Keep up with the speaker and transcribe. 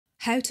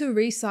How to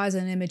resize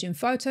an image in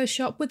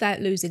Photoshop without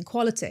losing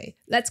quality.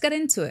 Let's get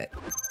into it.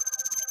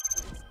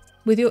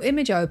 With your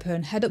image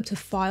open, head up to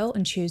File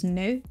and choose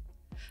New.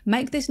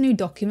 Make this new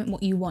document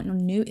what you want your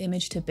new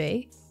image to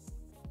be,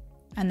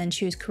 and then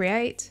choose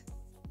Create.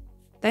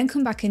 Then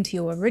come back into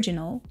your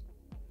original,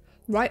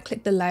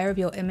 right-click the layer of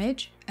your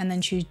image, and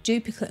then choose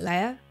Duplicate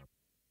Layer.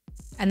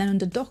 And then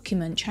under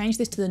Document, change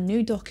this to the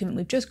new document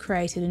we've just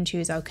created and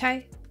choose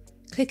OK.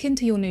 Click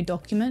into your new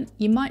document.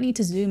 You might need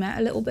to zoom out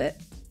a little bit,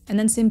 and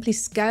then simply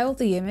scale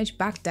the image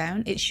back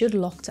down. It should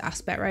lock to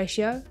aspect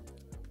ratio.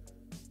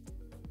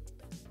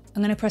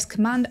 I'm going to press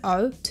Command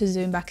O to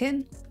zoom back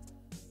in,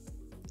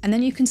 and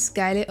then you can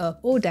scale it up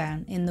or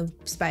down in the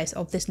space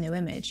of this new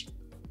image.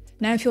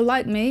 Now, if you're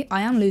like me,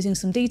 I am losing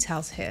some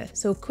details here,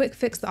 so a quick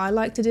fix that I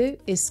like to do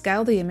is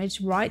scale the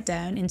image right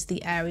down into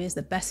the areas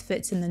that best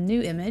fits in the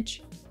new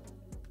image,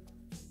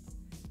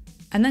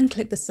 and then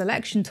click the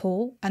selection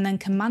tool and then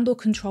Command or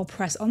Control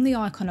press on the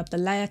icon of the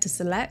layer to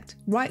select,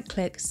 right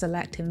click,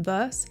 select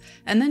inverse,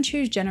 and then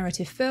choose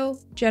Generative Fill,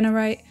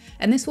 Generate,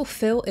 and this will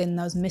fill in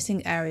those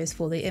missing areas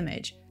for the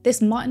image.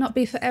 This might not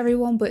be for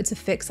everyone, but it's a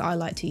fix I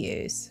like to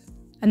use.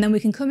 And then we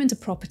can come into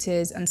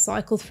Properties and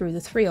cycle through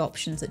the three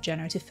options that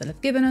Generative Fill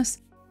have given us.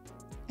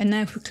 And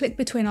now if we click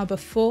between our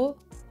before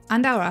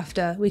and our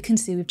after, we can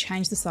see we've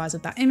changed the size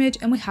of that image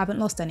and we haven't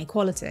lost any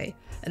quality.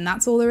 And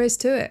that's all there is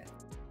to it.